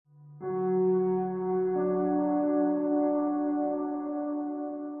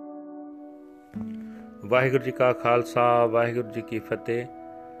ਵਾਹਿਗੁਰੂ ਜੀ ਕਾ ਖਾਲਸਾ ਵਾਹਿਗੁਰੂ ਜੀ ਕੀ ਫਤਿਹ।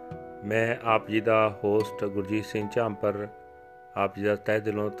 ਮੈਂ ਆਪ ਜੀ ਦਾ ਹੋਸਟ ਗੁਰਜੀਤ ਸਿੰਘ ਝਾਂਪਰ ਆਪ ਜੀ ਦਾ ਤਹਿ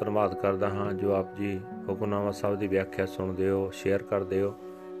ਦਿਲੋਂ ਧੰਨਵਾਦ ਕਰਦਾ ਹਾਂ ਜੋ ਆਪ ਜੀ ਹੁਕਮਨਾਮਾ ਸਾਹਿਬ ਦੀ ਵਿਆਖਿਆ ਸੁਣਦੇ ਹੋ, ਸ਼ੇਅਰ ਕਰਦੇ ਹੋ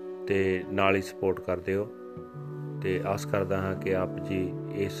ਅਤੇ ਨਾਲ ਹੀ ਸਪੋਰਟ ਕਰਦੇ ਹੋ। ਅਤੇ ਆਸ ਕਰਦਾ ਹਾਂ ਕਿ ਆਪ ਜੀ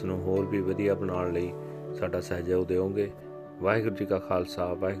ਇਸ ਨੂੰ ਹੋਰ ਵੀ ਵਧੀਆ ਬਣਾਉਣ ਲਈ ਸਾਡਾ ਸਹਿਯੋਗ ਦਿਓਗੇ। ਵਾਹਿਗੁਰੂ ਜੀ ਕਾ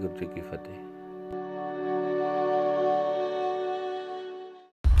ਖਾਲਸਾ ਵਾਹਿਗੁਰੂ ਜੀ ਕੀ ਫਤਿਹ।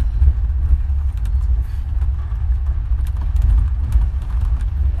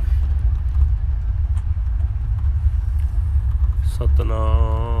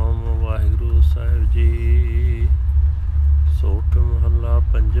 ਸਤਨਾਮ ਵਾਹਿਗੁਰੂ ਸਾਹਿਬ ਜੀ। ਸੋਠ ਮਹੱਲਾ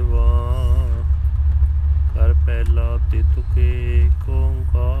ਪੰਜਵਾ। ਕਰ ਪਹਿਲਾ ਤੇ ਤੁਕੇ ਏਕ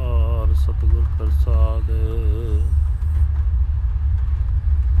ਓਂਕਾਰ ਸਤਿਗੁਰ ਪ੍ਰਸਾਦ।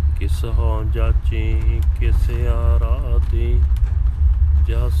 ਕਿਸ ਹਉ ਜਾਚੀ ਕਿਸ ਆਰਾਧੀ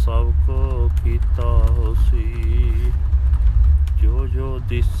ਜਾ ਸਭ ਕੋ ਕੀਤਾ ਹੋਸੀ। ਜੋ ਜੋ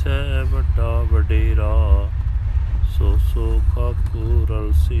ਦਿਸੈ ਵੱਡਾ ਵਡੇਰਾ ਸੋ ਸੋ ਖਾਕੂ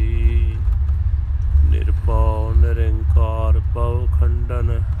ਰਲਸੀ। ਨਿਰਭਉ ਨਿਰੰਕਾਰ ਭਉ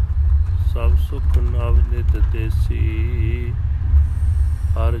ਖੰਡਨ ਸਭ ਸੁਖ ਨਵ ਨਿਤ ਦੇਸੀ।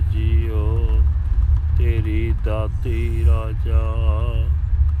 ਹਰ ਜੀਉ ਤੇਰੀ ਦਾਤੀ ਰਾਜਾ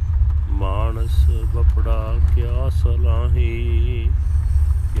ਮਾਨਸ ਬਪੜਾ ਕਿਆ ਸਲਾਹੀ।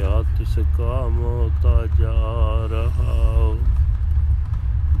 ਕਿਆ ਤਿਸ ਕਾ ਮੋਹਤਾਜਾ ਰਹਾਉ।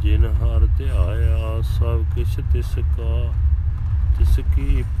 ਜਿਨ ਹਰ ਧਿਆਇਆ ਸਭ ਕਿਛ ਤਿਸ ਕਾ ਤਿਸ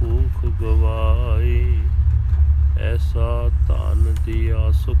ਕੀ ਭੂਖ ਗਵਾਈ। ਐਸਾ ਧਨ ਦੀਆ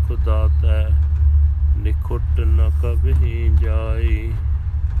ਸੁਖ ਦਾਤੈ ਨਿਖੁੱਟ ਨ ਕਬਹੀ ਜਾਈ।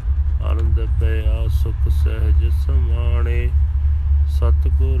 ਆਨੰਦ ਪਿਆ ਸੁਖ ਸਹਿਜ ਸਮਾਣੇ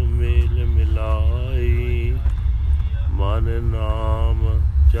ਸਤਿਗੁਰ ਮੇਲ ਮਿਲਾਈ। ਮਨ ਨਾਮ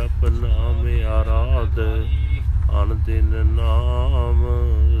ਜਪ ਨਾਮ ਆਰਾਧ ਅਨ ਦਿਨ ਨਾਮ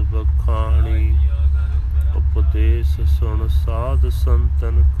ਬਖਾਣੀ। ਉਪਦੇਸ਼ ਸੁਣ ਸਾਧ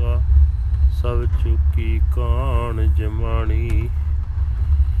ਸੰਤਨ ਕਾ ਸਭ ਚੁਕੀ ਕਾਣ ਜਮਾਣੀ।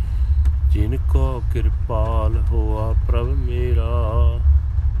 ਜਿਨ ਕੋ ਕਿਰਪਾਲ ਹੋਆ ਪ੍ਰਭ ਮੇਰਾ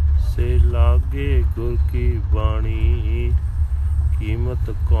ਸੇ ਲਾਗੇ ਗੁਰ ਕੀ ਬਾਣੀ। ਕੀਮਤ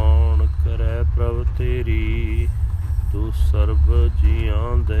ਕੌਣ ਕਰੈ ਪ੍ਰਭ ਤੇਰੀ ਤੂੰ ਸਰਬ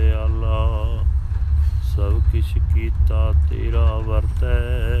ਜੀਆਂ ਦਇਆਲਾ। ਸਭ ਕਿਛ ਕੀਤਾ ਤੇਰਾ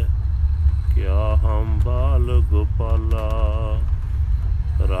ਵਰਤੈ ਕਿਆ ਹਮ ਬਾਲ ਗੋਪਾਲਾ।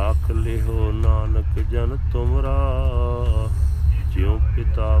 ਰਾਖ ਲਿਓ ਨਾਨਕ ਜਨ ਤੁਮਰਾ ਜਿਉ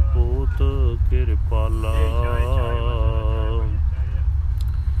ਪਿਤਾ ਪੂਤ ਕਿਰਪਾਲਾ।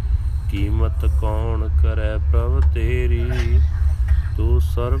 ਕੀਮਤ ਕੌਣ ਕਰੈ ਪ੍ਰਭ ਤੇਰੀ ਤੂੰ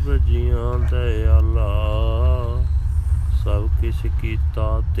ਸਰਬ ਜੀਆਂ ਦਇਆਲਾ। ਸਭ ਕਿਛ ਕੀਤਾ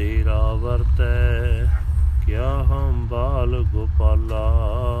ਤੇਰਾ ਵਰਤੈ ਕਿਆ ਹਮ ਬਾਲ ਗੋਪਾਲਾ।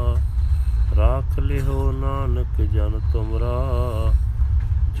 ਰਾਖ ਲਿਓ ਨਾਨਕ ਜਨ ਤੁਮਰਾ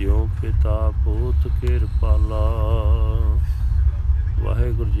ਜਿਉ ਪਿਤਾ ਪੂਤ ਕਿਰਪਾਲਾ।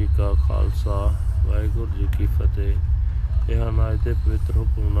 ਵਾਹਿਗੁਰੂ ਜੀ ਕਾ ਖਾਲਸਾ ਵਾਹਿਗੁਰੂ ਜੀ ਕੀ ਫਤਿਹ। ਇਹ ਹਨ ਅੱਜ ਦੇ ਪਵਿੱਤਰ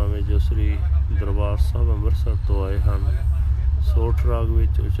ਹੁਕਮਨਾਮੇ ਜੋ ਸ੍ਰੀ ਦਰਬਾਰ ਸਾਹਿਬ ਅੰਮ੍ਰਿਤਸਰ ਤੋਂ ਆਏ ਹਨ। ਸੋਠ ਰਾਗ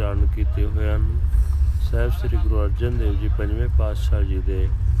ਵਿੱਚ ਉਚਾਰਨ ਕੀਤੇ ਹੋਏ ਹਨ। ਸਾਹਿਬ ਸ੍ਰੀ ਗੁਰੂ ਅਰਜਨ ਦੇਵ ਜੀ ਪੰਜਵੇਂ ਪਾਤਸ਼ਾਹ ਜੀ ਦੇ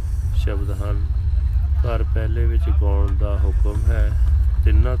ਸ਼ਬਦ ਹਨ। ਘਰ ਪਹਿਲੇ ਵਿੱਚ ਗਾਉਣ ਦਾ ਹੁਕਮ ਹੈ।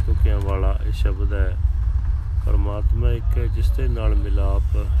 ਤਿੰਨਾਂ ਤੁਕਿਆਂ ਵਾਲਾ ਇਹ ਸ਼ਬਦ ਹੈ। ਪਰਮਾਤਮਾ ਇੱਕ ਹੈ ਜਿਸ ਦੇ ਨਾਲ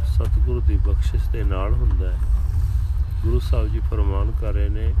ਮਿਲਾਪ ਸਤਿਗੁਰੂ ਦੀ ਬਖਸ਼ਿਸ਼ ਦੇ ਨਾਲ ਹੁੰਦਾ ਹੈ। ਗੁਰੂ ਸਾਹਿਬ ਜੀ ਫਰਮਾਨ ਕਰ ਰਹੇ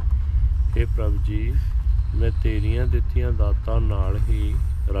ਨੇ, ਹੇ ਪ੍ਰਭੂ ਜੀ ਮੈਂ ਤੇਰੀਆਂ ਦਿੱਤੀਆਂ ਦਾਤਾਂ ਨਾਲ ਹੀ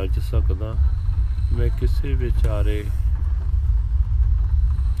ਰੱਜ ਸਕਦਾ। ਮੈਂ ਕਿਸੇ ਵਿਚਾਰੇ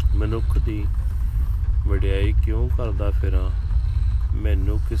ਮਨੁੱਖ ਦੀ ਵਡਿਆਈ ਕਿਉਂ ਕਰਦਾ ਫਿਰਾਂ।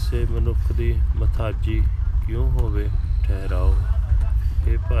 ਮੈਨੂੰ ਕਿਸੇ ਮਨੁੱਖ ਦੀ ਮਥਾਜੀ ਕਿਉਂ ਹੋਵੇ ਠਹਿਰਾਓ।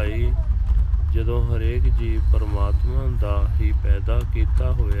 ਇਹ ਭਾਈ ਜਦੋਂ ਹਰੇਕ ਜੀਵ ਪਰਮਾਤਮਾ ਦਾ ਹੀ ਪੈਦਾ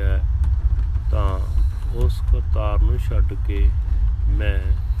ਕੀਤਾ ਹੋਇਆ ਤਾਂ ਉਸ ਕਰਤਾਰ ਨੂੰ ਛੱਡ ਕੇ ਮੈਂ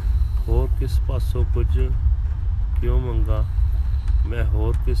ਹੋਰ ਕਿਸ ਪਾਸੋਂ ਕੁਝ ਕਿਉਂ ਮੰਗਾਂ। ਮੈਂ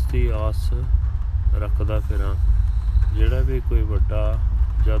ਹੋਰ ਕਿਸ ਦੀ ਆਸ ਰੱਖਦਾ ਫਿਰਾਂ। ਜਿਹੜਾ ਵੀ ਕੋਈ ਵੱਡਾ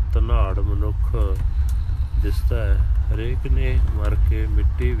ਜਾਂ ਧਨਾੜ ਮਨੁੱਖ ਦਿਸਦਾ ਹੈ ਹਰੇਕ ਨੇ ਮਰ ਕੇ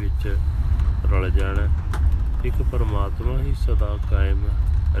ਮਿੱਟੀ ਵਿੱਚ ਰਲ ਜਾਣਾ। ਇੱਕ ਪਰਮਾਤਮਾ ਹੀ ਸਦਾ ਕਾਇਮ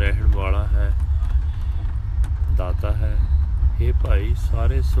ਰਹਿਣ ਵਾਲਾ ਹੈ, ਦਾਤਾ ਹੈ। ਇਹ ਭਾਈ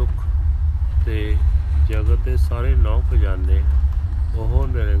ਸਾਰੇ ਸੁੱਖ ਤੇ ਜਗਤ ਦੇ ਸਾਰੇ ਨੌ ਖਜ਼ਾਨੇ ਉਹ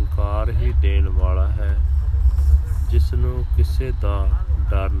ਨਿਰੰਕਾਰ ਹੀ ਦੇਣ ਵਾਲਾ ਹੈ ਜਿਸ ਨੂੰ ਕਿਸੇ ਦਾ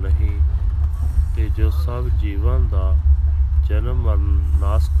ਡਰ ਨਹੀਂ ਤੇ ਜੋ ਸਭ ਜੀਵਾਂ ਦਾ ਜਨਮ ਮਰਨ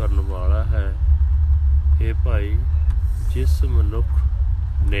ਨਾਸ਼ ਕਰਨ ਵਾਲਾ ਹੈ। ਇਹ ਭਾਈ ਜਿਸ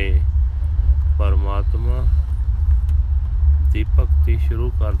ਮਨੁੱਖ ਨੇ परमात्मा ਦੀ ਭਗਤੀ ਸ਼ੁਰੂ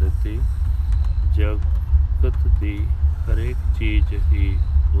ਕਰ ਦਿੱਤੀ। ਜਗਤ ਦੀ ਹਰੇਕ ਚੀਜ਼ ਹੀ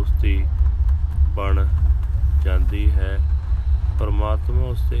ਉਸਦੀ ਬਣ ਜਾਂਦੀ ਹੈ। ਪਰਮਾਤਮਾ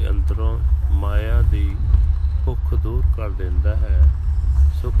ਉਸਦੇ ਅੰਦਰੋਂ ਮਾਇਆ ਦੀ ਭੁੱਖ ਦੂਰ ਕਰ ਦਿੰਦਾ ਹੈ।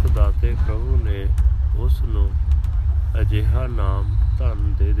 ਸੁਖ ਦਾਤੇ ਪ੍ਰਭੂ ਨੇ ਉਸ ਨੂੰ ਅਜਿਹਾ ਨਾਮ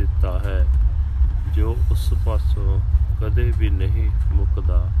ਧਨ ਦੇ ਦਿੱਤਾ ਹੈ ਜੋ ਉਸ ਪਾਸੋਂ ਕਦੇ ਵੀ ਨਹੀਂ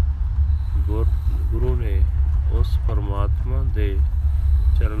ਮੁੱਕਦਾ। ਗੁਰੂ ਨੇ ਉਸ ਪਰਮਾਤਮਾ ਦੇ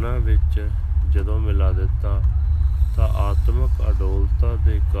ਚਰਨਾਂ ਵਿੱਚ ਜਦੋਂ ਮਿਲਾ ਦਿੱਤਾ ਤਾਂ ਆਤਮਿਕ ਅਡੋਲਤਾ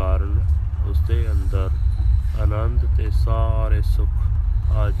ਦੇ ਕਾਰਨ ਉਸਦੇ ਅੰਦਰ ਆਨੰਦ ਤੇ ਸਾਰੇ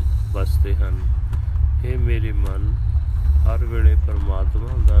ਸੁੱਖ ਆ ਵਸਦੇ ਹਨ। ਇਹ ਮੇਰੇ ਮਨ ਹਰ ਵੇਲੇ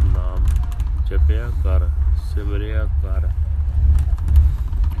ਪਰਮਾਤਮਾ ਦਾ ਨਾਮ ਜਪਿਆ ਕਰ, ਸਿਮਰਿਆ ਕਰ,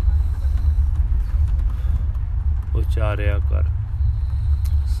 ਉਚਾਰਿਆ ਕਰ।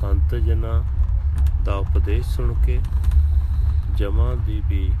 ਸੰਤ ਜਨਾਂ ਦਾ ਉਪਦੇਸ਼ ਸੁਣ ਕੇ ਜਮਾਂ ਦੀ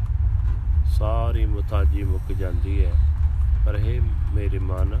ਵੀ ਸਾਰੀ ਮੁਤਾਜੀ ਮੁੱਕ ਜਾਂਦੀ ਹੈ। ਪਰ ਇਹ ਮੇਰੇ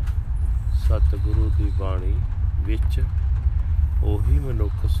ਮਨ ਸਤਿਗੁਰੂ ਦੀ ਬਾਣੀ ਵਿੱਚ ਉਹੀ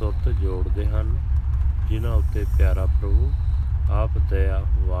ਮਨੁੱਖ ਸੁਰਤ ਜੋੜਦੇ ਹਨ ਜਿਨ੍ਹਾਂ ਉੱਤੇ ਪਿਆਰਾ ਪ੍ਰਭੂ ਆਪ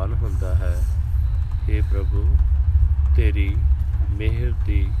ਦਇਆਵਾਨ ਹੁੰਦਾ ਹੈ। हे ਪ੍ਰਭੂ, ਤੇਰੀ ਮਿਹਰ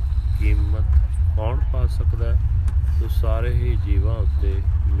ਦੀ ਕੀਮਤ ਕੌਣ ਪਾ ਸਕਦਾ? ਤੂੰ ਸਾਰੇ ਹੀ ਜੀਵਾਂ ਉੱਤੇ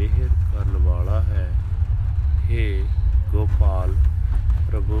ਮਿਹਰ ਕਰਨ ਵਾਲਾ ਹੈ। हे ਗੋਪਾਲ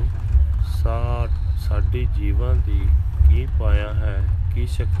ਪ੍ਰਭੂ, ਸਾਡੀ ਜੀਵਾਂ ਦੀ ਕੀ ਪਾਇਆ ਹੈ, ਕੀ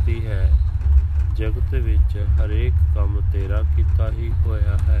ਸ਼ਕਤੀ ਹੈ? ਜਗਤ ਵਿੱਚ ਹਰੇਕ ਕੰਮ ਤੇਰਾ ਕੀਤਾ ਹੀ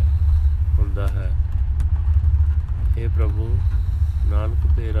ਹੋਇਆ ਹੁੰਦਾ ਹੈ। हे ਪ੍ਰਭੂ,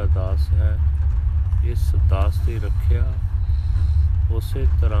 ਨਾਨਕ ਤੇਰਾ ਦਾਸ ਹੈ। ਇਸ ਦਾਸ ਦੀ ਰੱਖਿਆ ਉਸੇ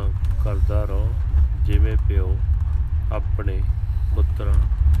ਤਰ੍ਹਾਂ ਕਰਦਾ ਰਹੋ ਜਿਵੇਂ ਪਿਓ ਆਪਣੇ ਪੁੱਤਰਾਂ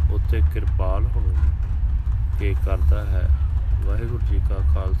ਉੱਤੇ ਕਿਰਪਾਲ ਹੋ ਕੇ ਕਰਦਾ ਹੈ। ਵਾਹਿਗੁਰੂ ਜੀ ਕਾ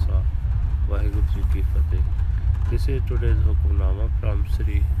ਖਾਲਸਾ, ਵਾਹਿਗੁਰੂ ਜੀ ਕੀ ਫਤਿਹ। This is today's Hukamnama from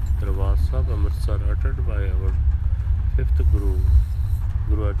Sri Darbar Sahib, Amritsar, uttered by our 5th Guru,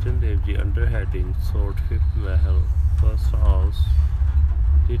 Guru Arjan Dev Ji, under heading Sort 5th Mahal, 1st House,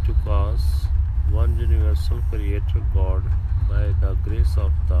 to cause one universal Creator God by the grace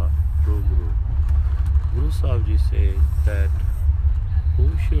of the true Guru. Guru Sahib Ji say that who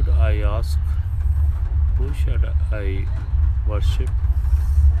should I ask, who should I worship?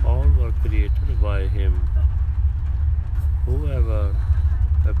 All were created by him. Whoever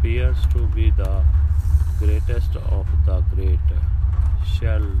appears to be the greatest of the great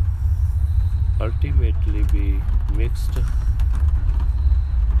shall ultimately be mixed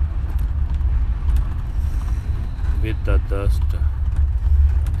with the dust.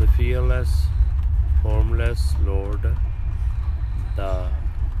 The fearless, formless Lord, the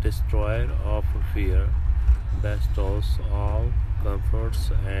destroyer of fear, bestows all comforts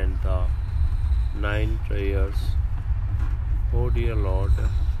and the 9 prayers. O dear Lord,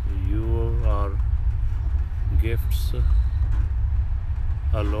 your gifts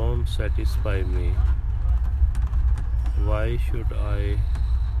alone satisfy me. Why should I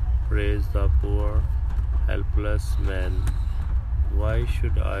praise the poor, helpless man? Why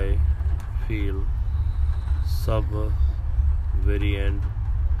should I feel subservient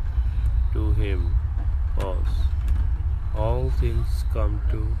to him? Pause. All things come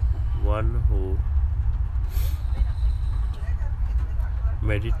to one who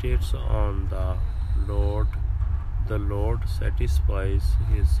meditates on the Lord. The Lord satisfies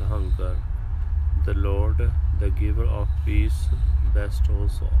his hunger. The Lord, the giver of peace,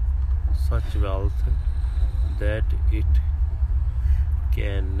 bestows such wealth that it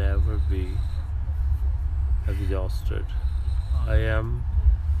can never be exhausted. I am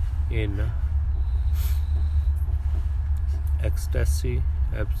in ecstasy,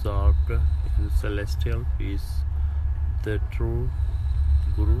 absorbed in celestial peace. The true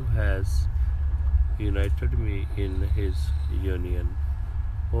Guru has united me in his union.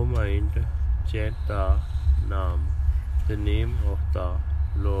 O mind, chant the Naam, the name of the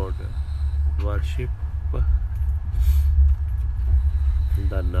Lord. Worship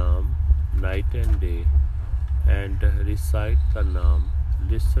the Naam night and day, and recite the Naam.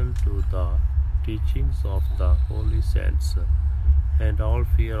 Listen to the teachings of the holy saints, and all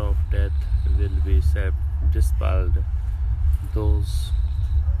fear of death will be dispelled. Those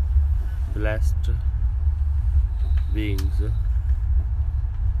blessed beings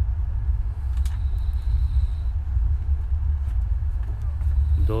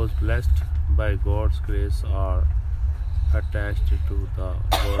those blessed by God's grace are attached to the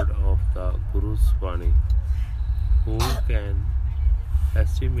word of the Guru's Vani. Who can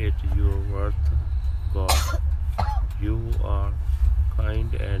estimate your worth, God. You are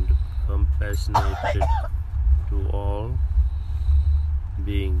kind and compassionate to all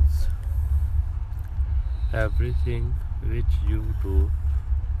beings. Everything which you do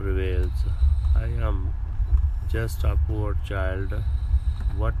prevails. I am just a poor child.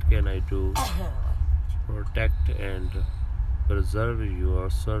 What can I do? Protect and preserve your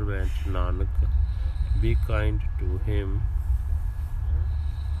servant Nanak. Be kind to him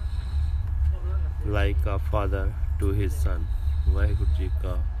like a father to his son. Waheguru ji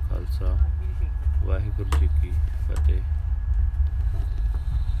ਕਾ ਖਾਲਸਾ ਵਾਹਿਗੁਰੂ ਜੀ ਕੀ ਫਤਿਹ।